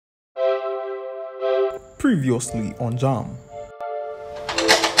Previously on Jam.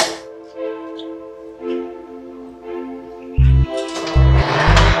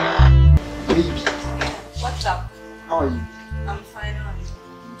 Baby. What's up? How are you? I'm fine. How are you?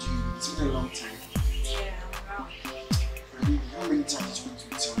 It's been a long time. Yeah, I'm around. Baby, how many times did you want to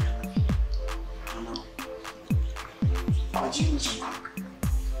tell me I love you? I know. But you know something?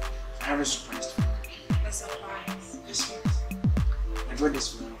 I have a surprise for you. A surprise. Yes, please. I brought this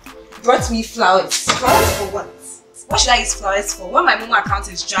for you. Brought me flowers. Flowers for what? What should I use flowers for? When my Momo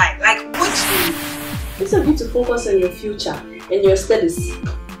account is dry. Like, what? It's a bit to focus on your future and your studies.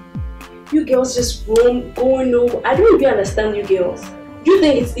 You girls just roam, going over. I don't even understand you girls. Do you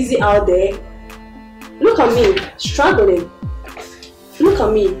think it's easy out there? Look at me, struggling. Look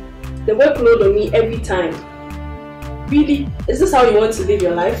at me, the workload on me every time. Really? Is this how you want to live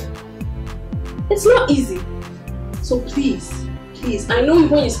your life? It's not easy. So please, I know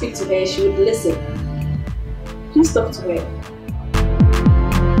when you speak to her, she would listen. Please talk to her.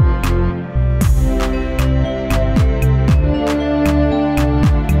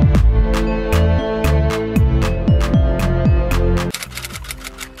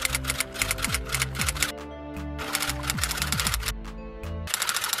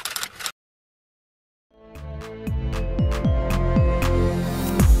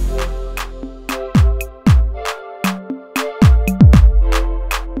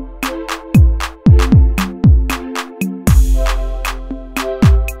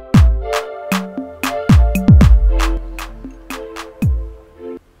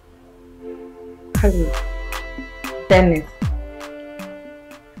 Hello, Dennis.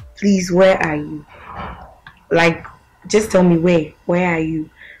 Please, where are you? Like, just tell me where are you?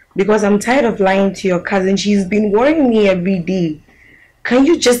 Because I'm tired of lying to your cousin. She's been worrying me every day. Can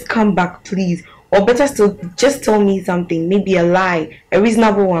you just come back, please? Or better still, just tell me something. Maybe a lie, a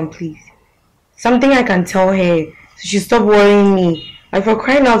reasonable one, please. Something I can tell her so she stop worrying me. Like, for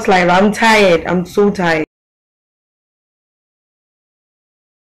crying out loud, I'm tired. I'm so tired.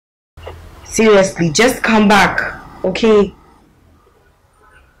 Seriously, just come back, okay?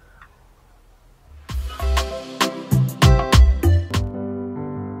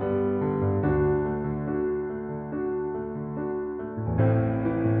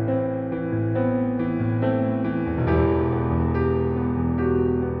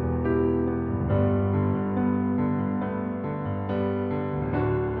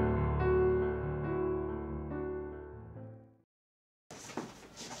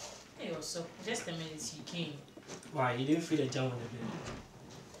 So, just a minute, you came. Why? You didn't feel the jam on the bed?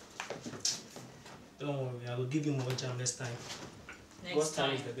 Don't worry, I will give you more jam next time. Next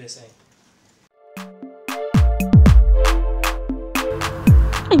time is the best time.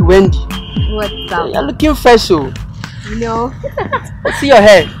 Hey, Wendy. What's up? You're looking fresh, so. You know? See your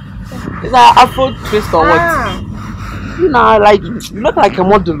hair. Is that Afro twist or what? You know, like, you look like a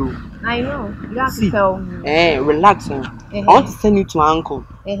model. I know. You have to tell me. Relax. I want to send you to my uncle.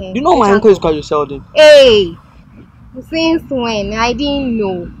 You know Which my uncle is called Sheldon. Hey! Since when? I didn't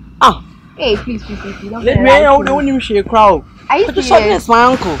know. Hey, please, don't let me know you share crowd. Are you serious? Sheldon is my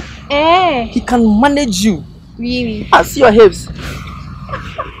uncle. He can manage you. Really? See your hips.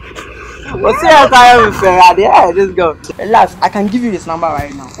 What's your time, Ferrari? Yeah, just go. Relax, I can give you his number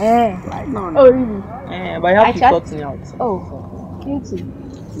right now. Right now. Oh, really? But you have to sort me out. Oh, thank you.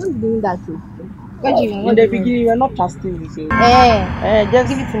 Who's doing that too? What do you mean? In the beginning, we're not trusting you. So. Just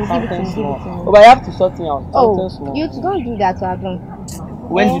give it to me, give it to me. But you have to sort me out. Oh, you don't do that, so I don't.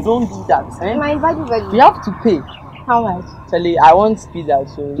 When you don't do that, my body. You have to pay. How much? Charlie, I want pizza.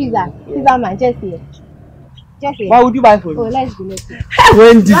 So pizza, yeah. Pizza man, just here. What would you buy for me? Oh, let's go. Hey,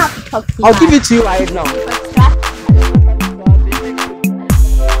 Wendy, I'll give it to you right now.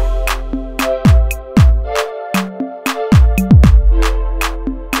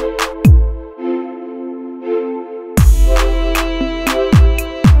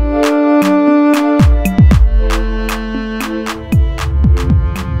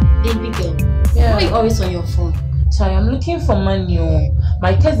 Always on your phone. Sorry, I'm looking for money.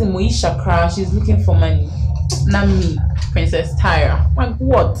 My cousin Moisha Kra, she's looking for money. Not me, Princess Tyra. Like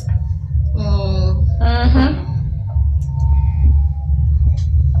what?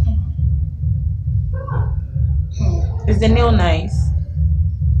 Is the nail nice?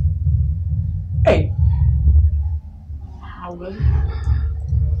 Hey. How good?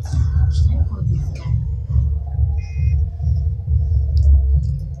 Should I call this guy?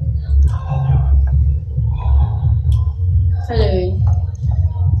 Hello,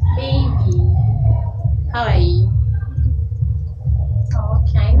 baby. How are you? Oh,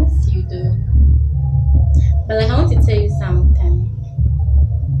 okay, I miss you though. But like, I want to tell you something.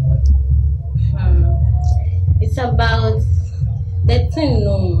 It's about the thing,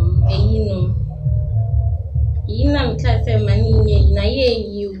 no, you know. You know, I say money, na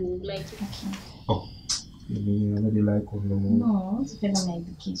you like. Oh, maybe I really like no. No, it's depend on my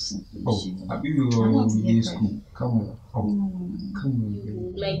education. Oh, I be in school. Come on, come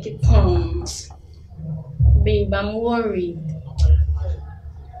on. Like it, babe, I'm worried.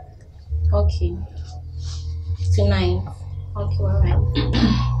 Okay, tonight. Okay, alright.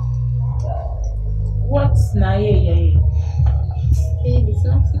 What's na yeah? Babe, it's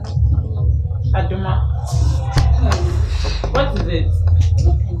not nice. Aduma. What is it?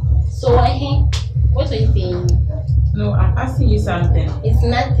 So what are you saying? No, I'm asking you something. It's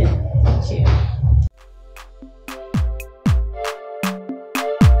nothing. Okay.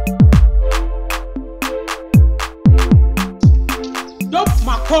 Dope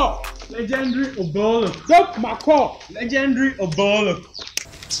Macor, legendary Obolo. Dope Macor, legendary Obolo.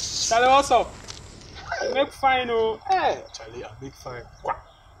 Charlie, what's up? I make fine, oh. Hey, Charlie, I make fine.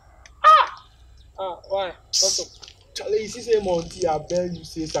 Why? What's up? Charlie, you see, say Monty, I beg you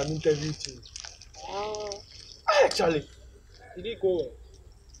say some interview to you. Charlie, did it go well?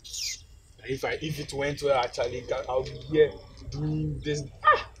 If it went well, actually, I'll be here doing this.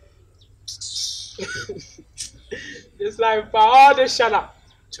 It's like for all the shut up.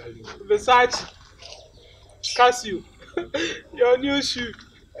 Charlie, Versace, Casio, your new shoe,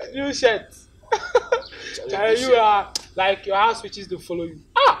 new shirt. Charlie, you are like your house switches to follow you.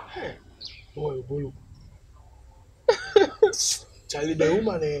 Boy, Bolo. Charlie, the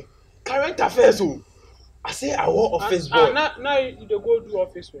woman, current affairs. Oh, I say I want office boy. Now you go do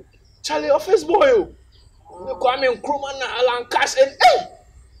office work. Charlie, office boy. You come in Krumana, Alan Cash, and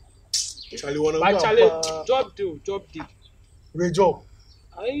hey. Charlie, one of them. Charlie, job deal. Great job.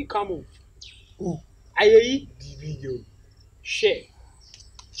 I come on. Who? I the video. Share.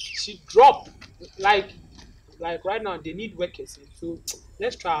 She drop like right now they need workers, so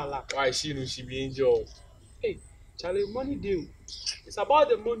let's try a lot. Why she know she be injured? Hey, Charlie, money deal. It's about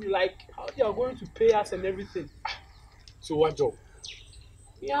the money, like how they are going to pay us and everything. So what job?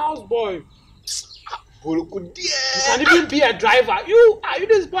 Me house boy. You can even be a driver. You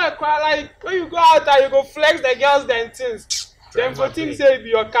this boy cry like when you go out there, you go flex the girls then things. Then for things say be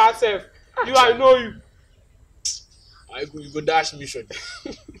your car self. I know you. You go dash mission.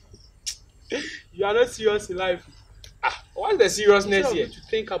 You are not serious in life. What's the seriousness here? To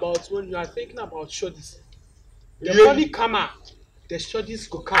think about when you are thinking about shorties. The money come out, the shorties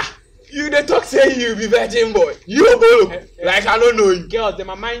go come. You the talk say you be virgin boy. You go like I don't know you. Girls,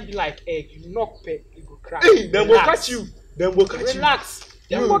 them mind be like egg. You knock peg, you go crack. Hey, them will catch you. Relax.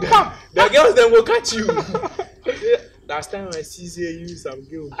 Them will come. The girls them will catch you. Last time I see say you some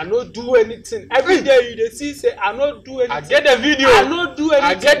girl. I don't do anything. Every day you dey see say I don't do anything. I get the video. I don't do anything.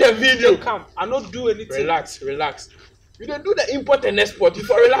 I get the video. Come. I don't do anything. Relax. You don't do the import and export.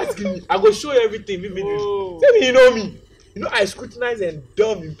 If I relax, give me. I go show you everything. Tell me you know me. You know I scrutinize and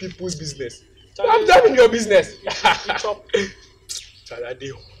delve in people's business. I'm delving in your business. Charlie,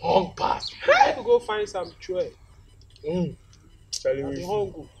 they hung pass. I have to go find some tray. Charlie, we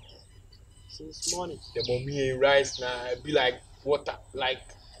hungry. Since morning. The mommy and rice now be like water. And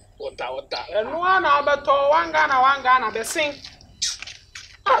one better one Ghana be sing.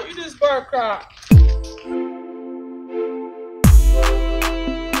 You this bird cry.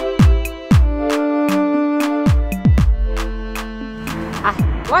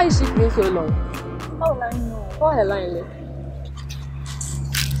 Why is she being so long? How will I know? Call her line left.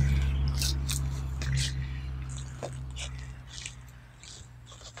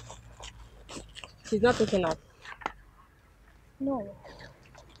 She's not picking up. No.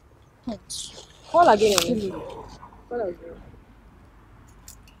 Call again. Call again.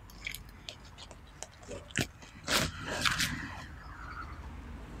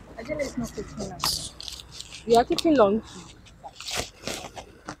 Ajala is not picking up. We are keeping long.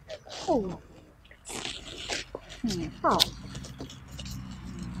 Oh. How?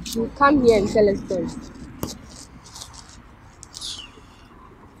 You come here and tell us first.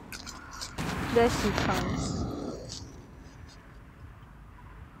 There she comes.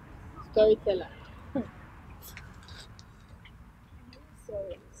 Storyteller.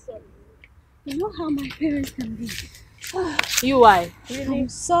 Sorry. You know how my parents can be. You why? Really? I'm We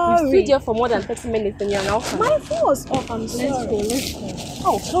sorry. stood here for more than 30 minutes and you're now coming. My phone was off. I'm sorry. Let's go.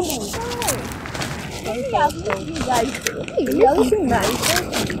 Oh, come on. Sorry. I've missed you guys. You're looking nice.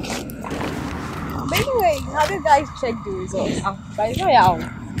 By the way, have you guys checked the results? But it's not out.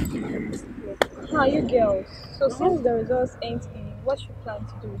 How are you girls? So since the results ain't in, what you plan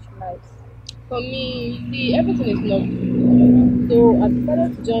to do with your lives? For me, see, everything is not good. So I decided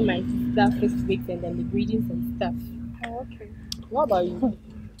to join my sister that face to face and then the greetings and stuff. Oh, okay. What about you?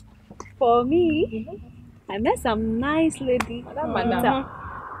 For me, I met some nice lady. Madam.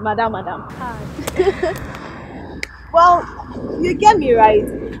 Well, you get me right.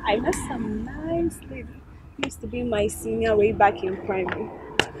 I met some nice lady. Used to be my senior way back in primary.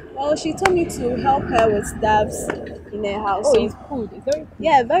 Well, she told me to help her with stuffs in her house. Oh, So, it's cool. It's very cool.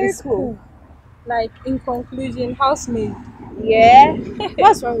 yeah, very It's cool. Like, in conclusion, housemaid. Yeah.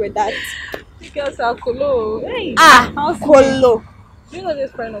 What's wrong with that? Girls are colo. Hey, housemaid. Colo. Do you know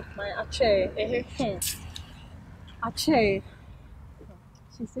this friend of mine, Ache? Ache.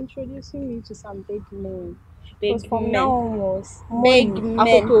 She's introducing me to some big men. Big From men. now onwards, Big money. men.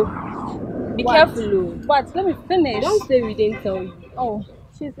 Akoto. Be What? careful, oh. What? Let me finish. Don't say we didn't tell you. Oh,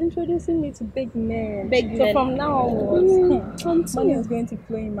 she's introducing me to big men. Big so men. from now onwards, money is going to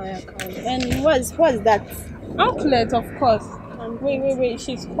flow in my account. And what's that? Outlet, of course. Wait.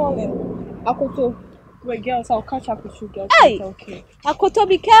 She's calling. Akoto. Wait, girls, I'll catch up with you girls Hey! later, okay? Akoto,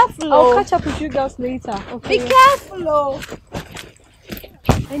 be careful. I'll catch up with you girls later, okay? Be careful, oh.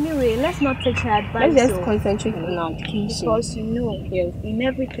 Anyway, let's not take her advice. Let's just concentrate on our education. Because you know, in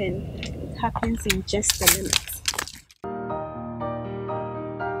everything, it happens in just a minute.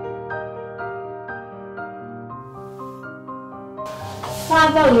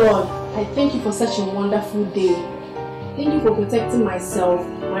 Father Lord, I thank you for such a wonderful day. Thank you for protecting myself,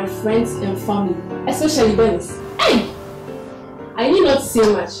 my friends and family, especially Dennis. Hey! I need not say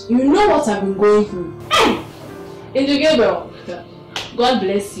much. You know what I've been going through. Hey! Angel Gabriel, God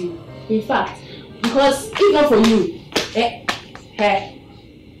bless you. In fact, because if not for you,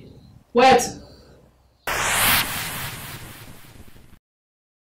 what?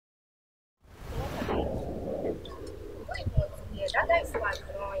 That guy is so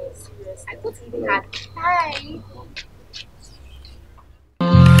annoying, serious. I thought he even had hi.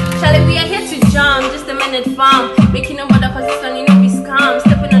 Charlie, we are here to jam, just a minute farm. Making no bother cause it's only no be scam.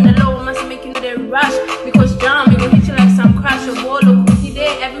 Stepping on the low, must making the rush. Because jam, it will hit you like some crash. A wall of cookie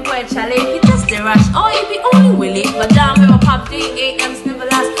day everywhere, Charlie. You just the rush. Oh, you be only willy. But jam, we will pop day, AMs never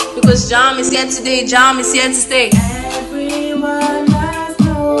last. Because jam is here today, jam is here to stay. Everyone